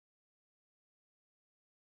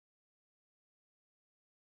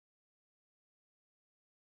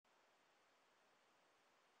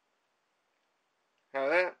Hello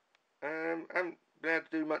there. Haven't been able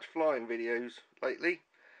to do much flying videos lately,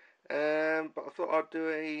 but I thought I'd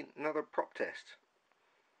do another prop test.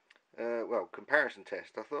 Well, comparison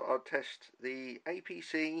test. I thought I'd test the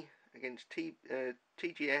APC against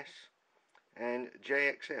TGS and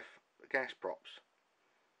JXF gas props.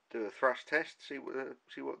 Do a thrust test, see what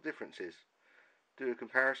the difference is. Do a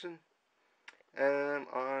comparison.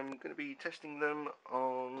 I'm going to be testing them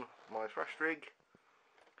on my thrust rig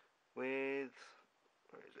with,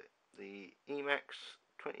 where is it? The Emax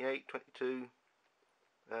 2822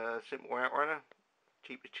 simple outrunner,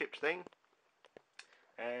 cheapest chips thing,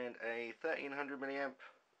 and a 1300 milliamp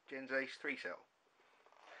Gens Ace 3 cell.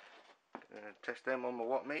 Test them on my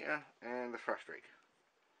watt meter and the thrust rig.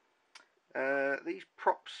 These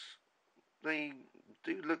props, they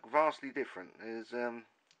do look vastly different. There's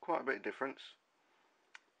quite a bit of difference.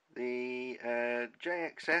 The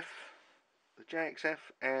JXF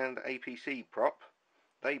and the APC prop,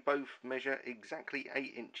 they both measure exactly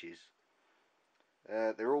 8 inches.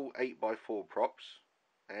 They're all 8x4 props,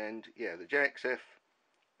 and yeah, the JXF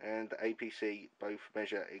and the APC both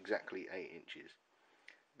measure exactly 8 inches.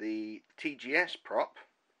 The TGS prop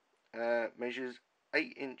measures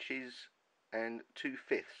 8 inches and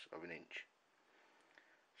 2/5 of an inch.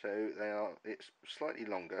 So it's slightly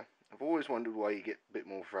longer. I've always wondered why you get a bit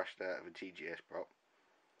more thrust out of a TGS prop.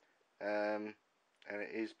 And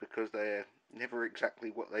it is because they're never exactly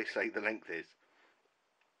what they say the length is.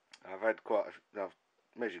 I've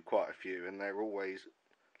measured quite a few, and they're always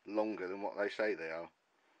longer than what they say they are.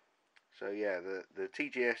 So yeah, the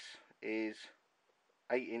TGS is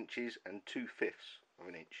 8 inches and 2/5 of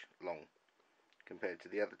an inch long, compared to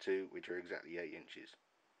the other two, which are exactly 8 inches.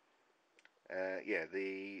 Yeah,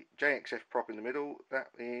 the JXF prop in the middle,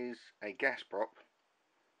 that is a gas prop.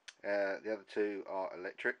 The other two are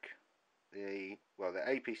electric. The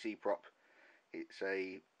APC prop, it's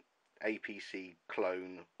a APC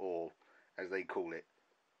clone, or as they call it,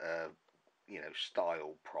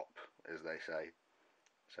 style prop, as they say.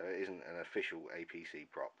 So it isn't an official APC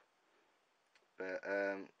prop. But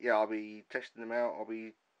yeah, I'll be testing them out. I'll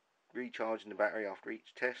be recharging the battery after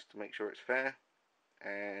each test to make sure it's fair,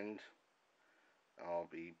 and I'll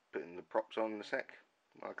be putting the props on in a sec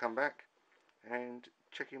when I come back and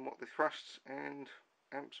checking what the thrusts and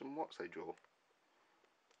amps and watts they draw.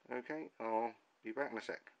 Okay, I'll be back in a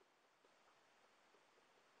sec.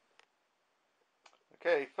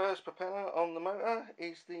 Okay, first propeller on the motor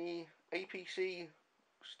is the APC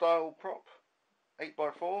style prop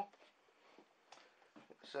 8x4.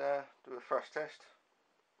 Let's do a thrust test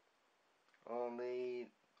on the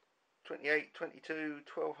 2822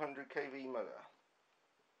 1200 kV motor.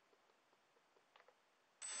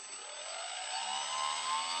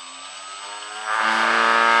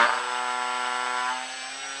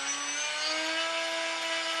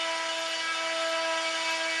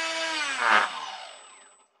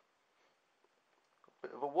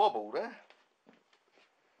 Bit of a wobble there.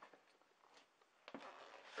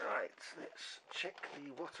 Right, let's check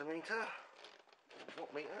the watt meter.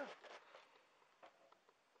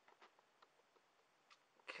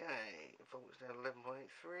 Okay, volts down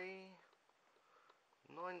 11.83,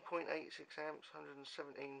 9.86 amps,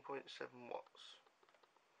 117.7 watts.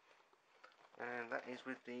 And that is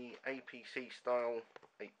with the APC style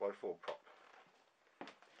 8x4 prop.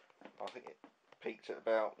 I think it peaked at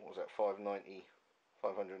about, 590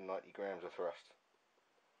 grams of thrust.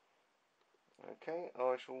 Okay,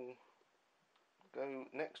 I shall go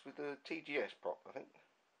next with the TGS prop, I think.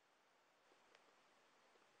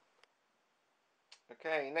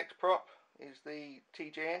 Okay, next prop is the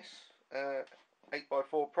TGS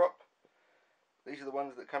 8x4 prop. These are the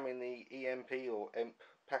ones that come in the EMP or EMP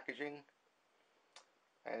packaging,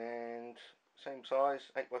 and same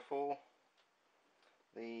size, 8x4.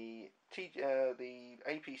 The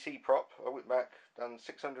APC prop, I went back, done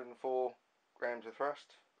 604 grams of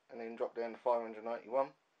thrust, and then dropped down to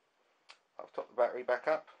 591. I've topped the battery back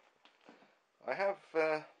up. I have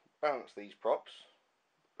balanced these props,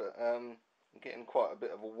 but I'm getting quite a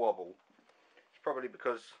bit of a wobble. It's probably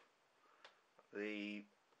because the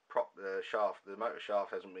motor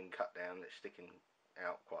shaft hasn't been cut down. It's sticking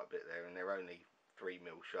out quite a bit there, and they're only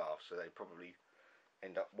 3mm shafts, so they probably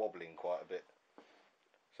end up wobbling quite a bit.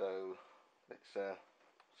 So let's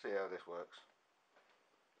see how this works.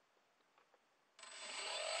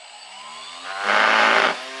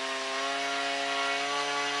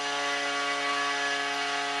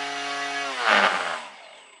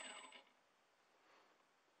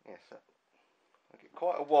 Yes, I get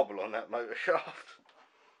quite a wobble on that motor shaft.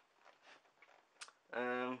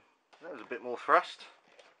 That was a bit more thrust.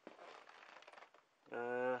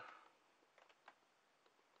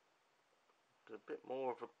 a bit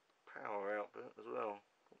more of a power output as well.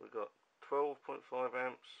 We've got 12.5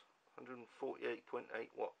 amps,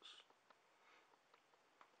 148.8 watts.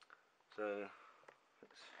 So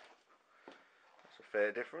that's a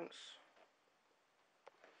fair difference.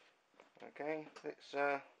 Okay, let's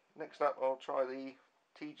next up I'll try the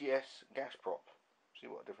TGS gas prop, see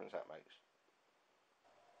what difference that makes.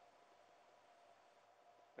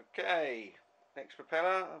 Okay, next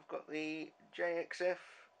propeller, I've got the JXF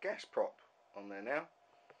gas prop on there now.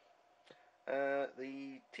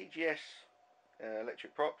 The TGS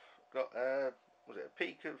electric prop got was it a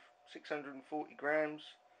peak of 640 grams,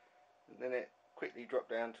 and then it quickly dropped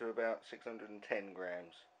down to about 610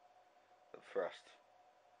 grams of thrust.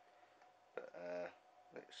 But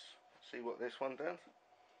let's see what this one does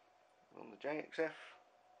on the JXF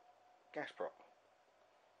gas prop.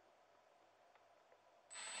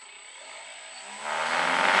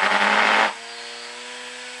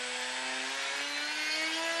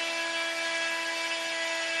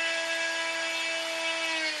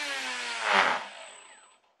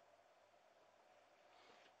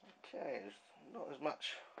 Okay, there's not as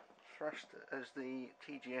much thrust as the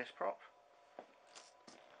TGS prop. A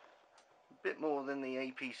bit more than the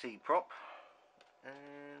APC prop.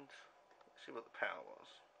 And let's see what the power was.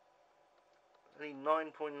 Only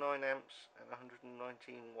 9.9 amps and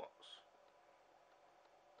 119 watts.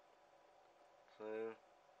 So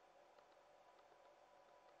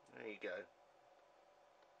there you go.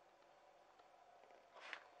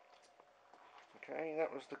 Okay,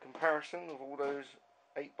 that was the comparison of all those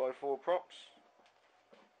 8x4 props.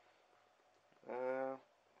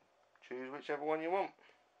 Choose whichever one you want.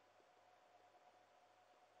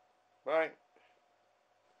 Right.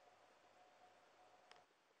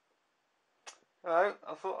 Hello,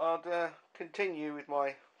 I thought I'd continue with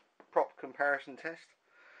my prop comparison test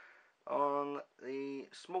on the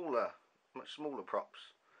much smaller props.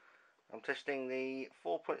 I'm testing the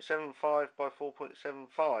 4.75 by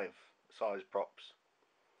 4.75 size props.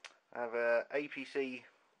 I have a APC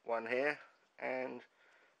one here and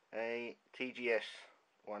a TGS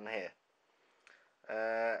one here.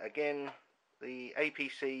 Again, the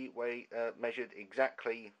APC measured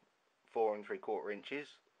exactly 4 3/4 inches.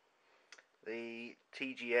 The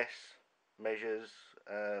TGS measures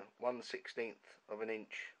 1/16 of an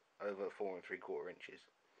inch over 4 3/4 inches.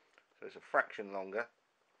 So it's a fraction longer.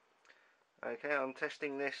 Okay, I'm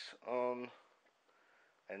testing this on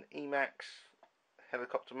an Emax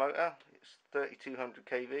helicopter motor. It's 3200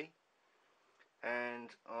 kV,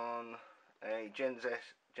 and on a Gens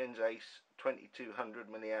Ace 2200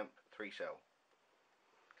 milliamp 3-cell.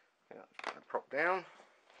 Okay, I'll prop down.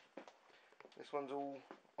 This one's all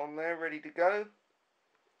on there, ready to go.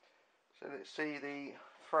 So let's see the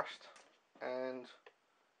thrust and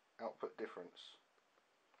output difference.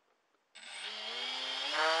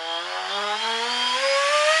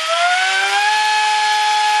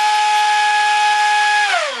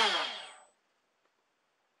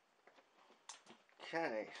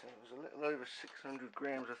 Okay, so it was a little over 600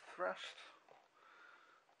 grams of thrust.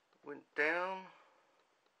 Went down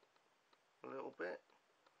a little bit.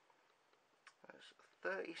 That's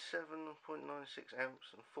 37.96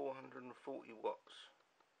 amps and 440 watts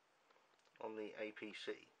on the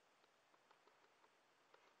APC.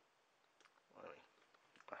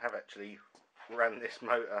 I have actually ran this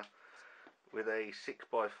motor with a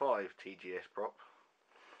 6x5 TGS prop,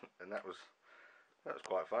 and that was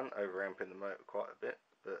quite fun, overamping the motor quite a bit,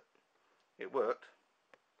 but it worked.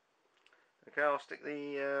 Okay, I'll stick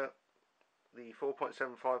the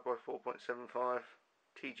 4.75 by 4.75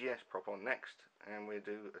 TGS prop on next, and we'll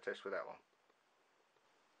do a test with that one.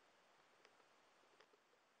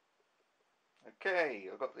 Okay,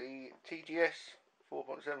 I've got the TGS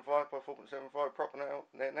 4.75 by 4.75 prop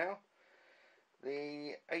there now.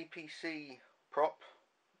 The APC prop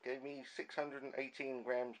gave me 618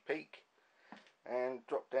 grams peak and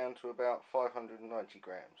dropped down to about 590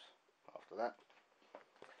 grams after that.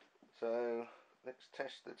 So let's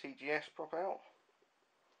test the TGS prop out.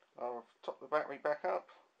 I'll top the battery back up.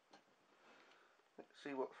 Let's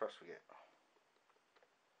see what thrust we get.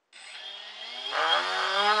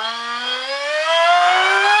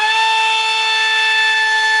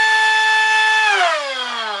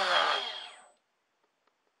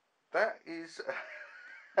 That is a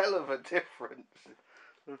hell of a difference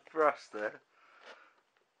in thrust there.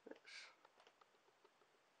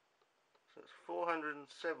 So it's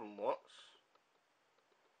 407 watts.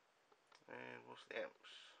 And what's the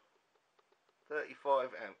amps?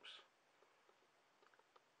 35 amps.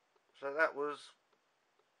 So that was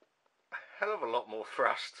a hell of a lot more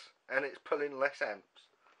thrust, and it's pulling less amps.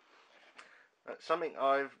 That's something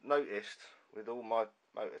I've noticed with all my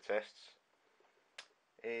motor tests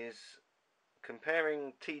is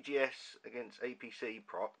comparing TGS against APC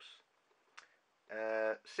props.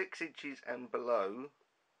 6 inches and below,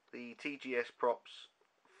 the TGS props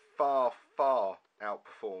far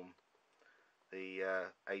outperform the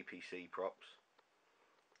APC props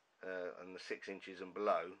and the 6 inches and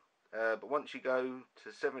below. But once you go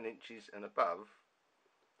to 7 inches and above,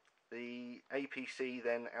 the APC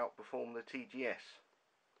then outperform the TGS,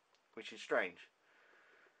 which is strange.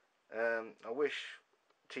 I wish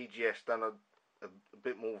TGS done a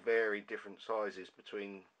bit more varied different sizes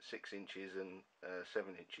between 6 inches and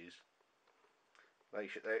 7 inches.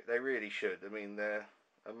 They really should. I mean, they're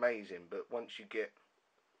amazing, but once you get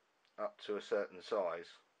up to a certain size,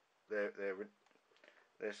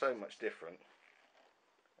 they're so much different.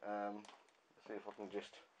 Let's see if I can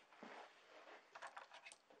just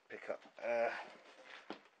pick up.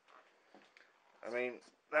 I mean,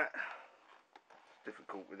 that's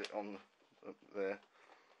difficult with it on up there.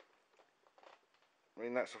 I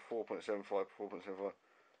mean, that's a 4.75, 4.75,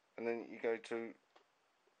 and then you go to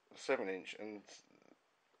 7 inch, and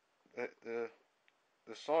the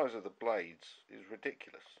size of the blades is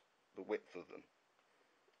ridiculous. The width of them,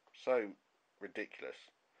 so ridiculous.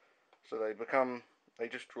 So they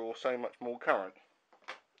just draw so much more current.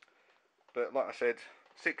 But like I said,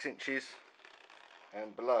 6 inches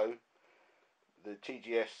and below, the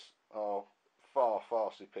TGS are far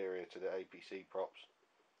superior to the APC props.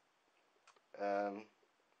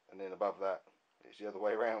 And then above that, it's the other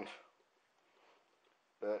way around.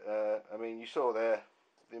 But I mean, you saw there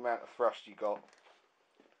the amount of thrust you got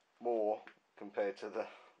more compared to the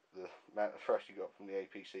amount of thrust you got from the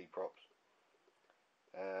APC props.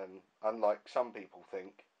 Unlike some people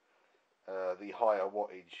think, the higher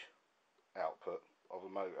wattage output of a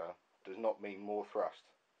motor does not mean more thrust.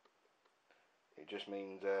 It just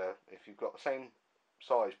means if you've got the same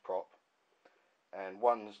size prop and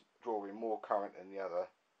one's drawing more current than the other,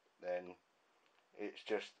 then it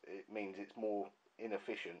means it's more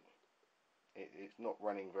inefficient. It's not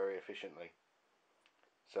running very efficiently.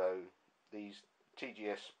 So these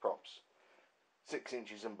TGS props 6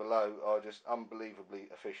 inches and below are just unbelievably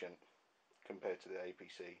efficient compared to the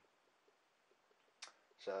APC.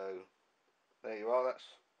 So there you are, that's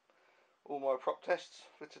all my prop tests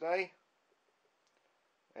for today.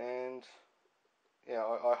 And yeah,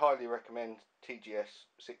 I highly recommend TGS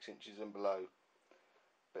 6 inches and below,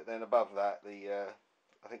 but then above that,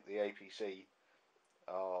 I think the APC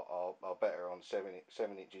are better on 7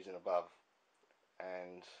 inches and above,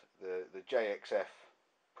 and the JXF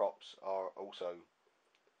props are also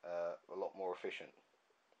a lot more efficient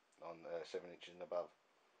on 7 inches and above.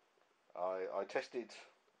 I tested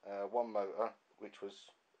one motor, which was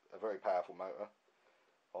a very powerful motor,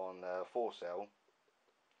 on 4-cell,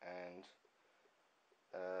 and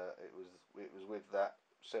it was with that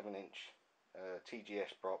 7 inch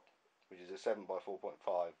TGS prop, which is a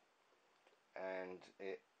 7x4.5, and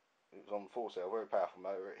it was on 4-cell, very powerful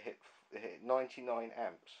motor. It hit 99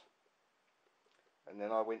 amps. And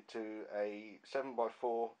then I went to a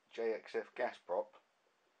 7x4 JXF gas prop,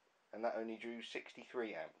 and that only drew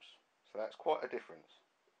 63 amps. So that's quite a difference.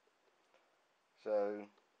 So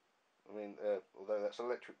I mean, although that's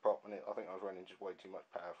electric prop, and I think I was running just way too much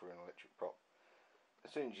power for an electric prop.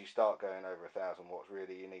 As soon as you start going over 1,000 watts,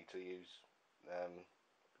 really, you need to use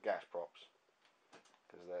gas props,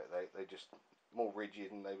 because they're just more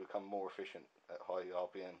rigid and they become more efficient at high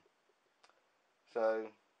RPM. So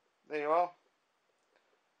there you are.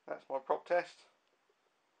 That's my prop test.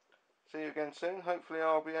 See you again soon. Hopefully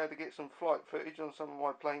I'll be able to get some flight footage on some of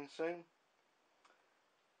my planes soon.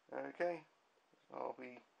 Okay, I'll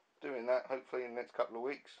be doing that hopefully in the next couple of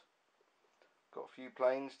weeks. Got a few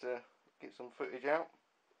planes to get some footage out,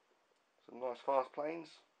 some nice fast planes,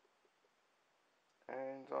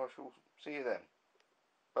 and I shall see you then.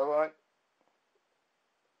 Bye bye.